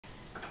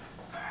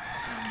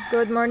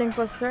Good morning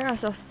po sir,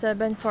 as of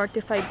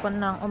 7:45 po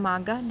ng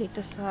umaga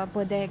dito sa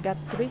Bodega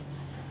 3.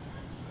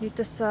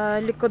 Dito sa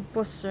likod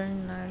po sir,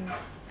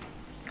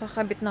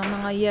 nagkakabit ng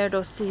mga yero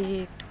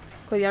si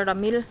Kuya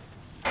Ramil.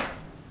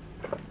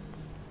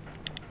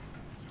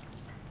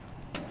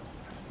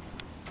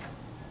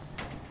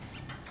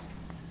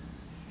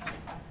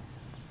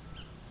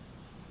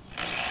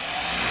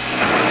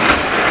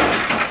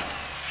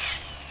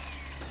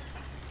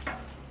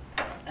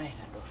 Ay,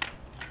 nako.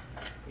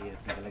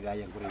 Hirap na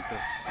kalagayan ko rito.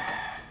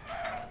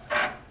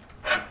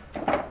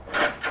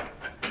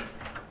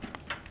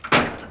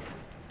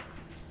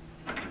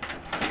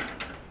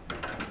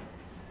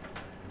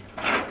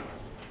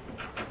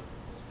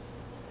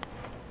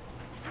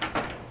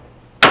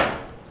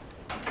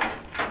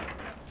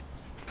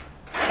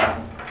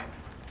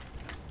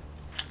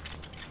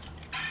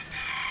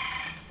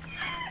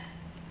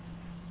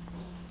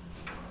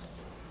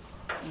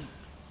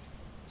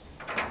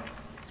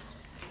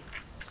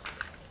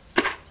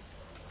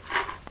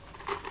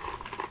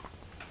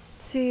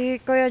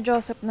 Si Kuya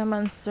Joseph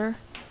naman sir,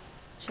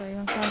 siya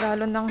yung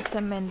kagalo ng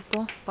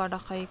semento para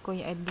kay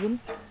Kuya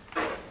Edwin.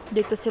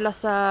 Dito sila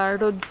sa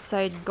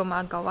roadside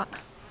gumagawa.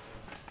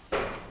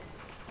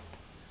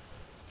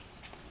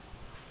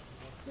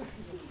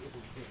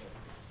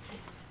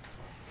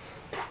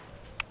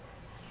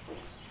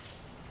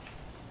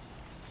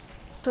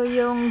 Ito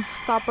yung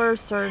stopper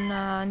sir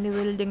na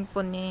niwielding po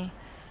ni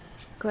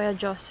Kuya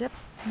Joseph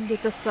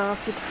dito sa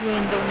fixed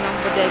window ng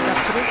Bodega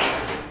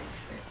 3.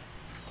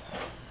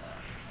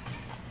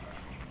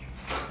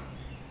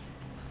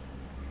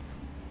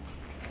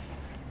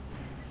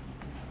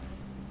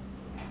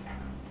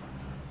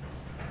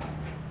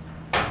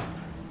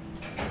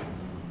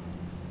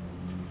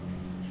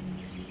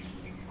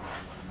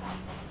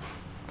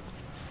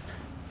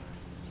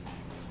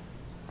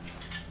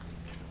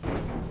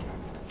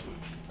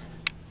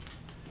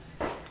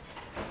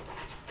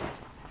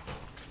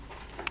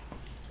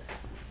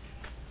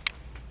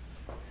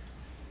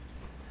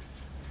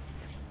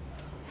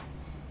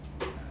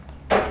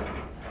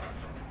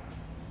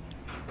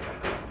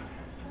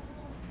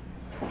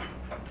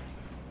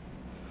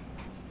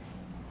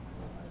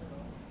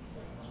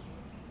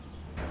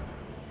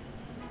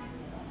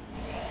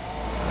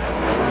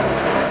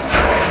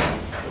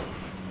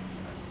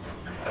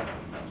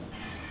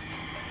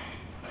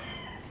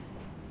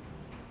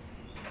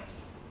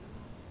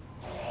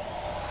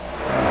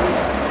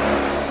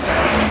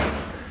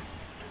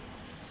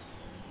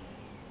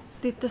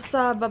 Dito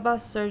sa baba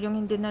sir, yung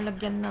hindi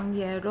nalagyan ng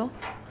yero.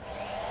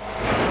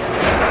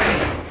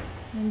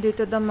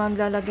 Nandito daw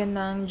maglalagyan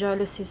ng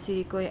jealousy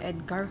si Kuya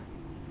Edgar.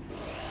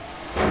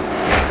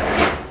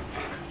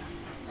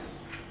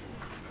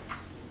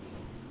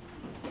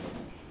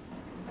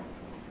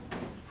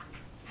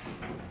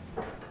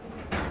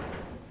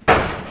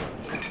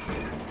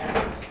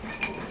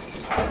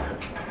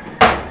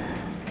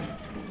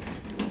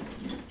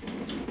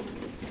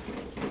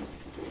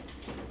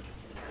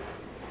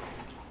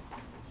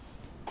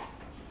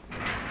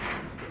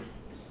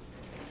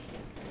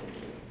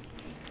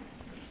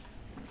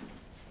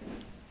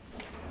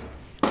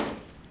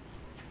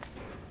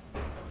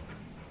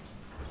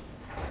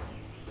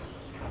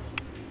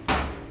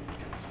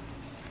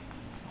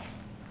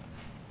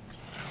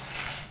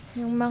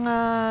 Yung mga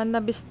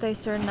nabistay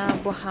sir na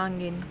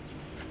buhangin,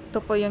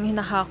 ito po yung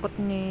hinahakot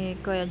ni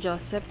Kuya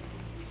Joseph.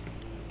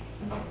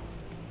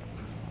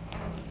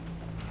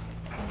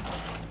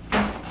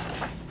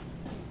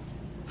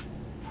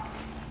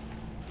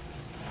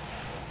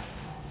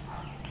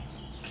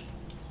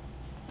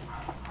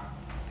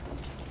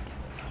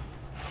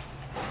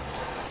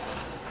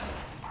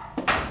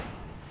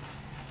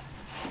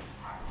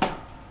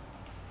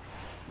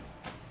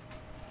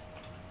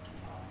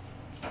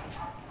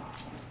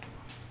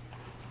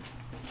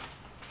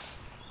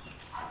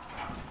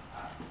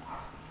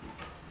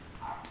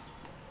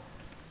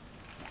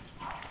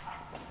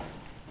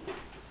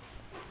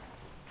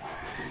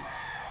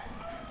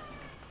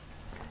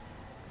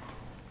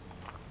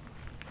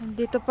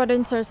 Dito pa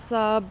rin sir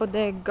sa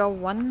Bodega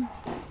 1,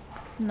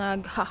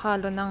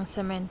 naghahalo ng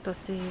semento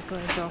si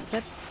Kuya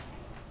Joseph.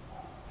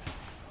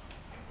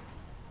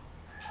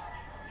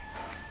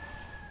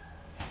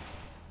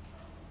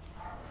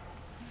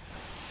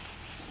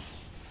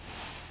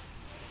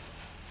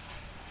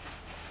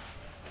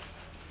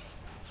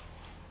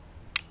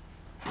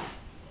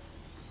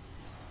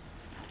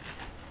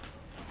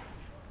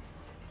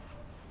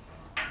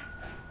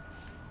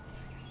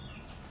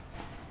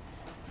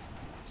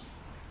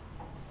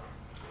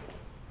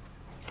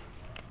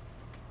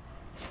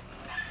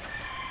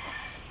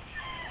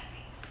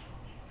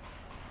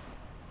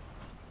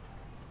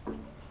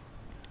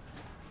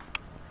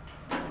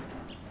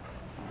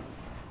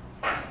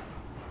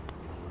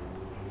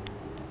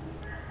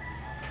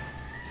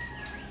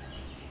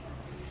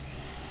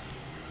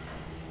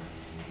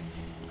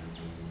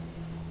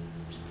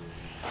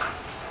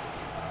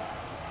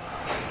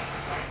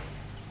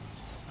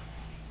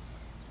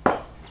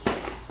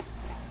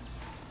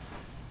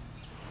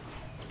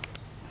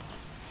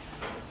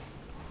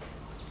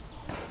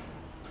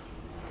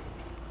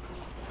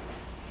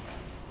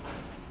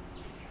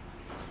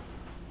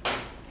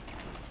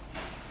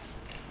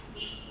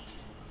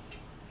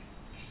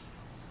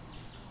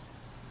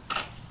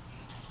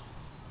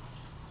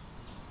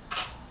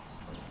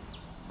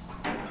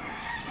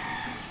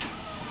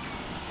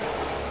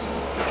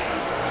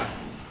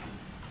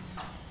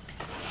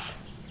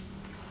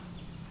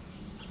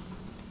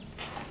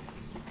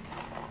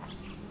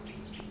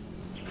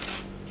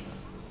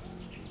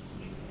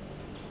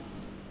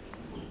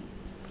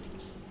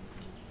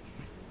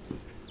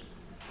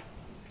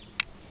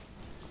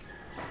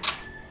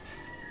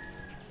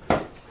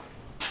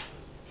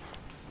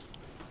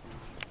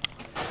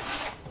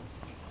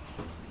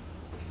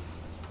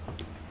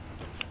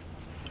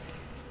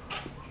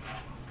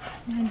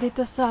 Yan,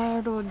 dito sa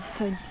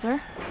roadside, sir.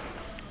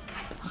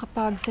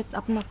 Nakapag-set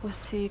up na po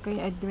si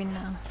Kuya Edwin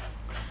na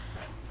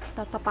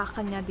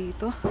tatapakan niya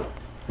dito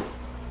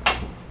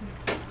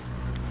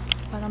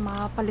para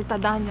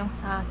mapalitadahan yung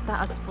sa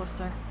taas po,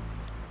 sir.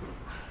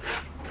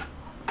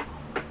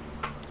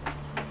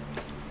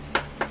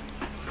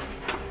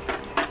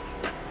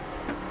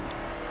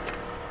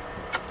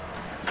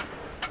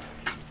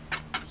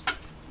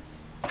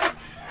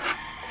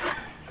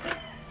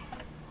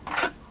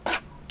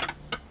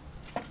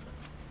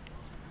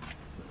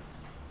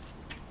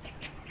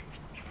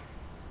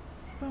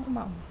 Parang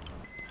kumaon.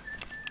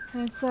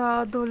 Yan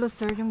sa dulo,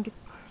 sir,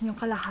 yung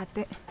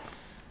kalahati.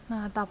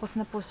 Natapos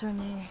na po, sir,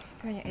 ni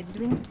Kuya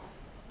Edwin.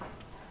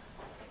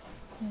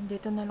 Yan,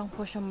 dito na lang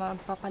po siya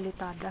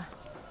magpapalitada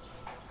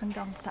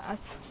hanggang taas.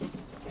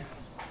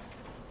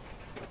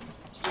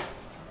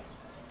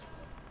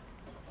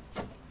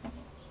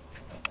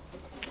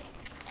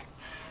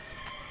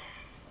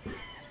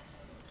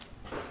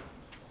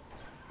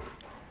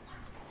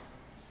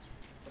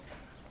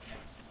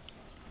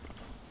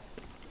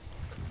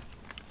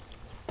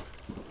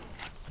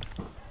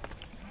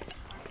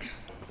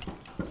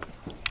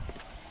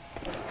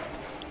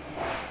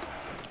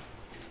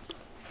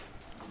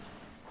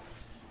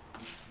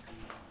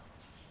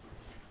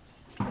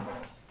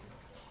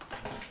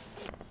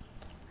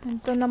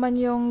 Ito naman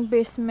yung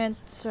basement,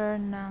 sir,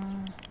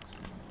 ng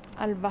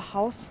Alba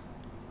House.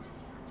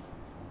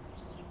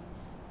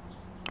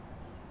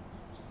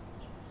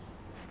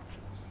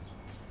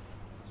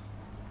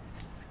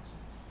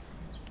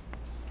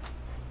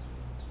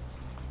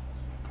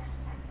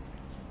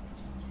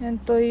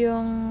 Ito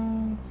yung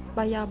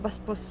bayabas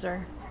po,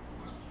 sir.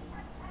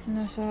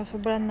 Nasa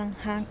sobrang ng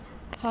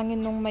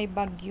hangin nung may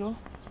bagyo.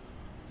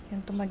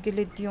 Yan,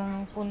 tumagilid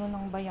yung puno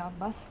ng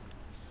bayabas.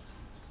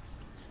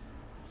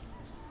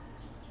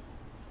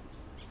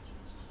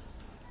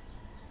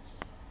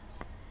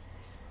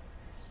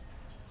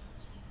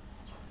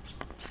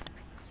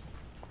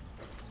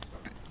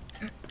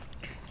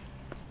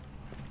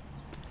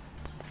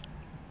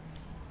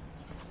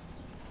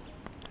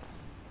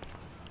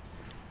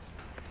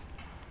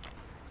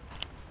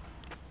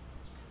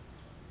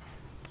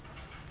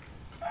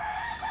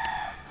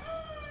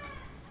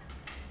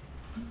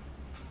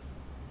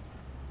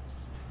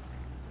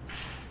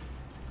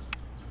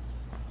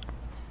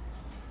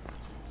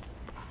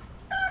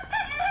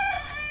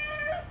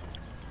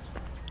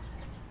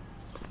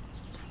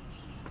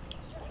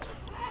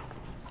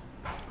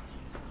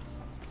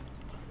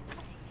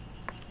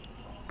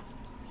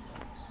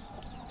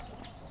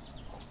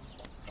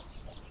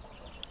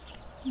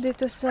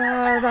 Dito sa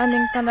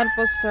running canal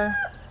po, sir,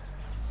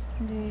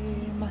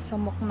 hindi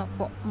masamok na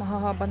po,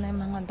 mahahaba na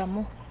yung mga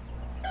damo.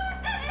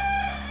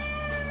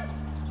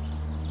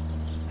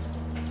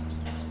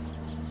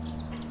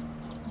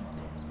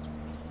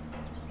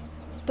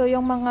 Ito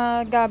yung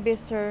mga gabi,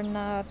 sir,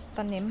 na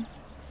tanim,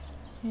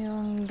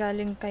 yung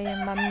galing kay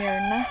Ma'am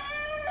Mirna.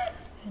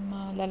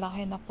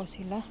 Malalaki na po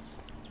sila.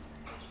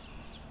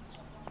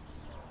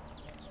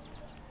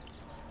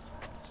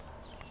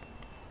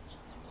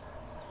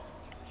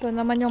 Ito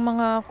naman yung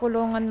mga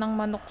kulungan ng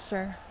manok,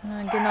 sir,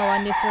 na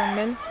ginawa ni Sir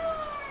Mel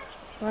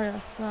para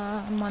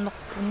sa manok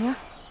po niya.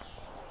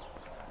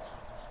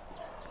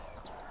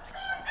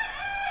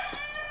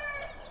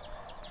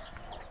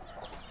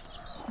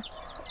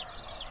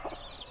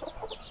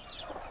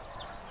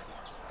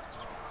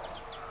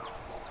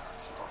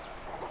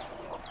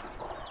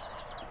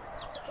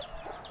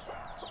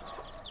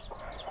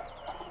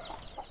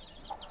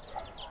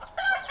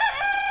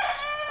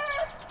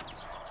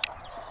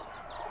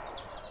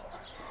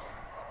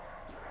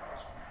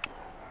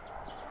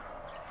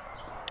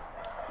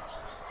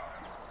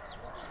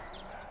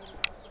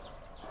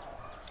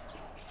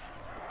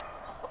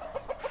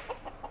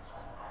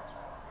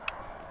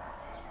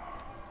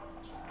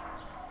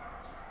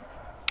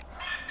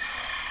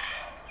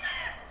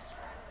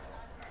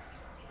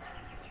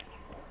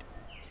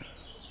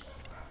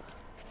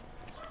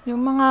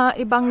 Yung mga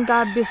ibang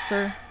gabi,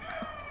 sir,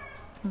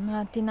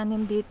 na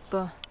tinanim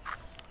dito,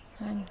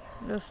 ayan,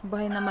 los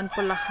buhay naman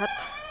po lahat.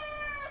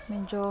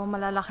 Medyo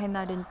malalaki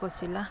na rin po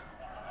sila.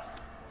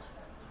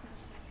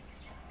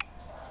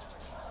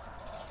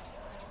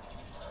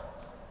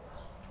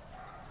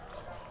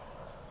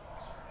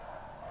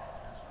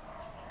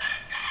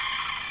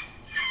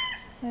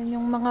 Ayan,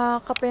 yung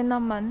mga kape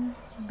naman,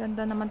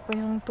 ganda naman po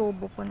yung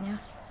tubo po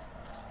niya.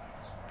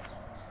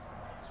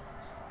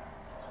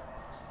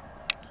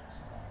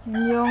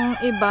 Yung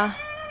iba,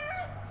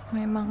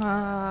 may mga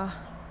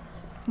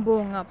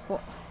bunga po.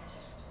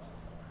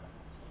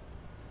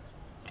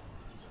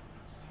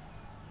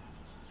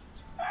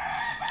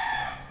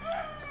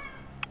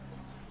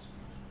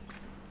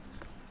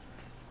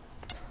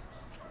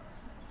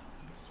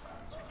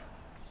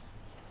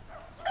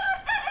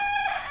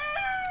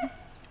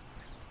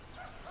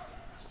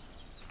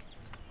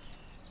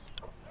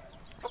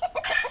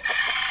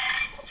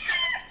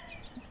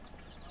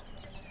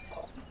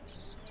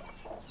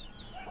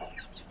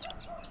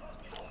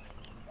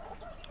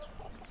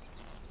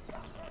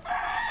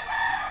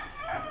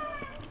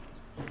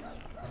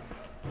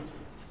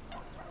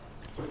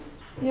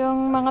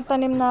 Yung mga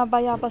tanim na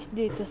bayabas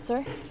dito,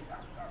 sir.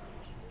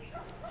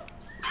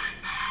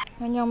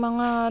 Yan yung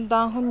mga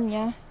dahon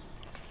niya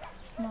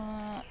na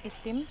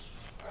itim.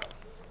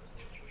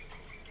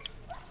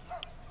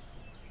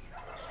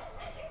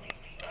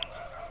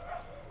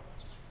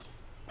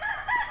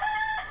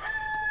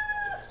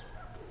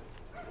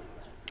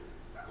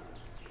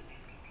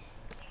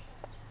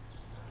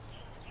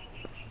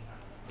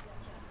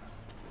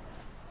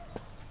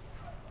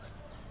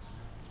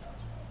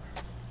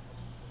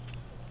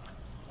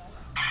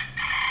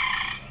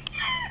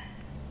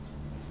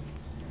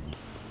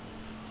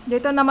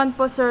 Dito naman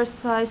po, sir,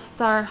 sa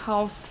Star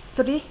House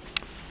 3.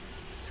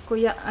 Si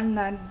Kuya ang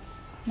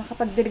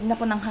nakapagdirig na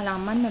po ng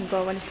halaman.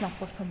 Nagwawalis lang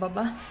po sa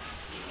baba.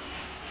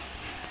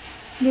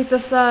 Dito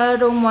sa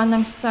room 1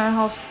 ng Star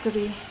House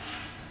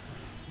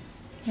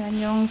 3. Yan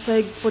yung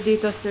sahig po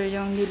dito, sir.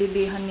 Yung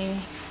nililihan ni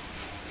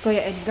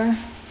Kuya Edgar.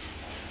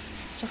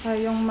 Tsaka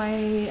yung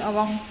may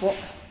awang po.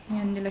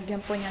 Yan,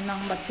 nilagyan po niya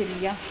ng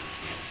basilya.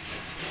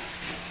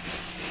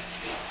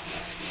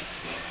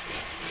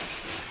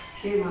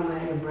 Siya yung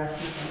mamaya yung brush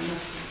na kanya.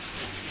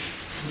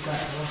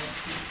 Bukas ako.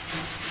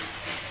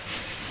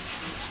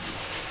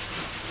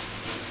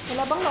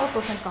 Wala bang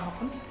nautosan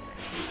kahapon?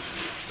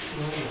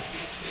 Oo.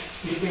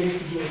 Hindi pwede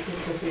si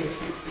Joseph kasi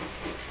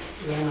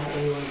wala na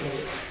iwan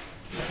kayo.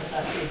 Nasa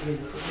taas yung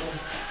video ko siya.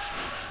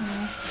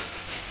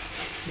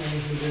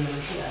 Naliligo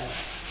naman siya.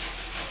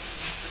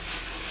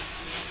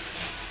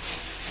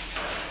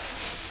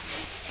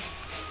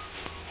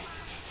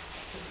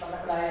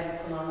 Palaklayan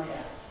ito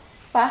mamaya.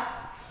 Pa?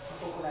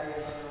 Palaklayan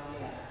ito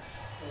mamaya.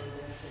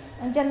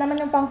 Andyan naman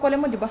yung pangkuli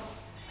mo, di ba?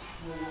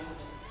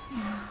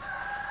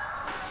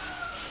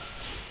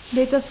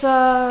 Dito sa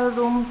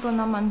room 2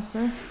 naman,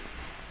 sir.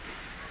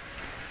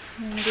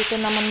 Dito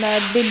naman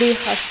nagbili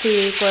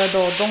si Kuya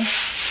Dodong.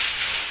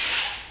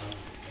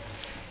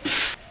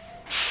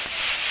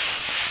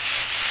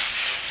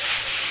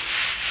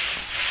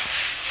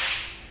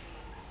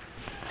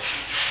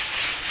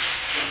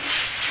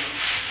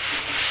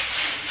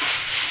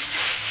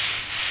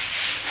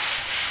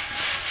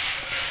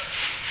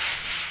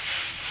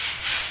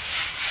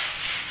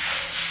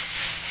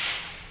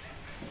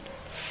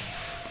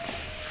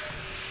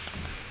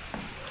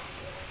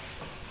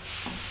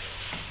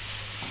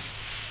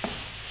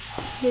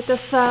 Dito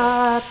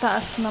sa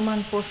taas naman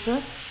po, sir.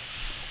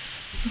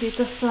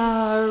 Dito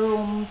sa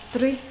room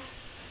 3.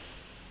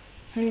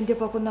 Hindi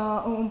pa po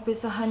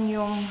nauumpisahan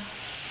yung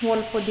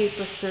wall po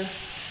dito, sir.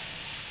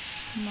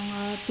 Mga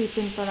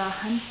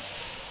pipinturahan.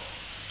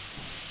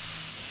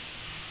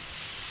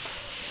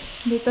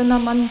 Dito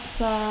naman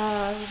sa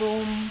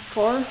room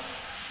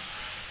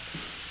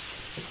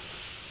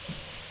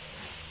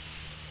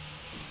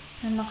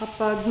 4.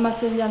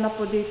 Nakapagmasilya na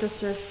po dito,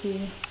 sir, si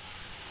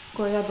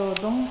Kuya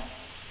Dodong.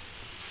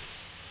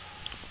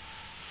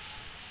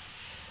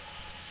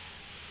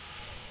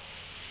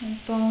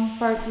 Itong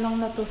part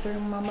lang na to, sir,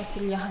 yung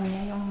mamasilyahan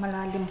niya, yung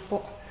malalim po.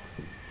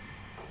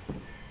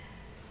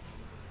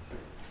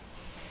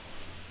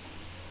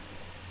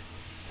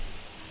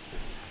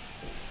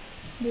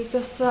 Dito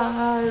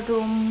sa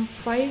room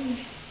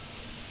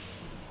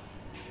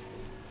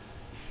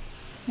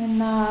 5.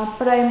 Yan na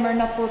primer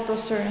na po to,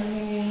 sir,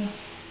 ni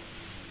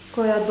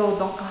Kuya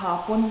Dodong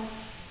kahapon.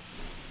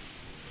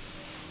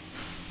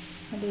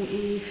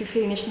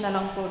 I-finish na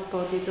lang po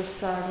to dito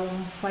sa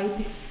room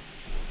 5.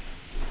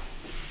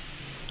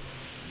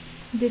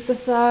 Dito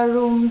sa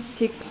room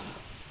 6.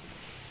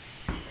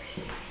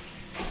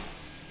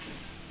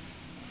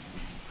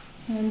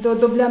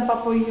 Dodoblan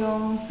pa po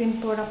yung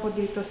pintura po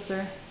dito,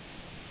 sir.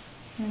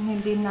 Yung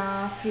hindi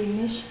na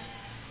finish.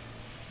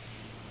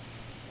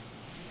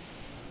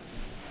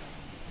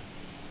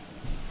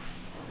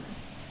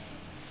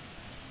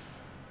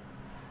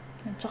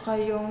 At saka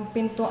yung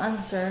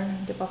pintuan, sir,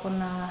 hindi pa po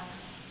na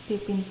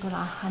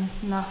pipinturahan.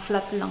 Na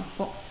flat lang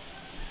po.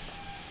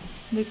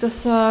 Dito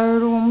sa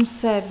room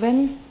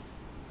 7.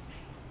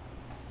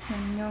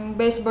 Yung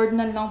baseboard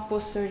na lang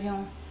po, sir,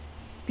 yung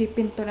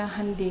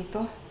pipinturahan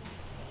dito.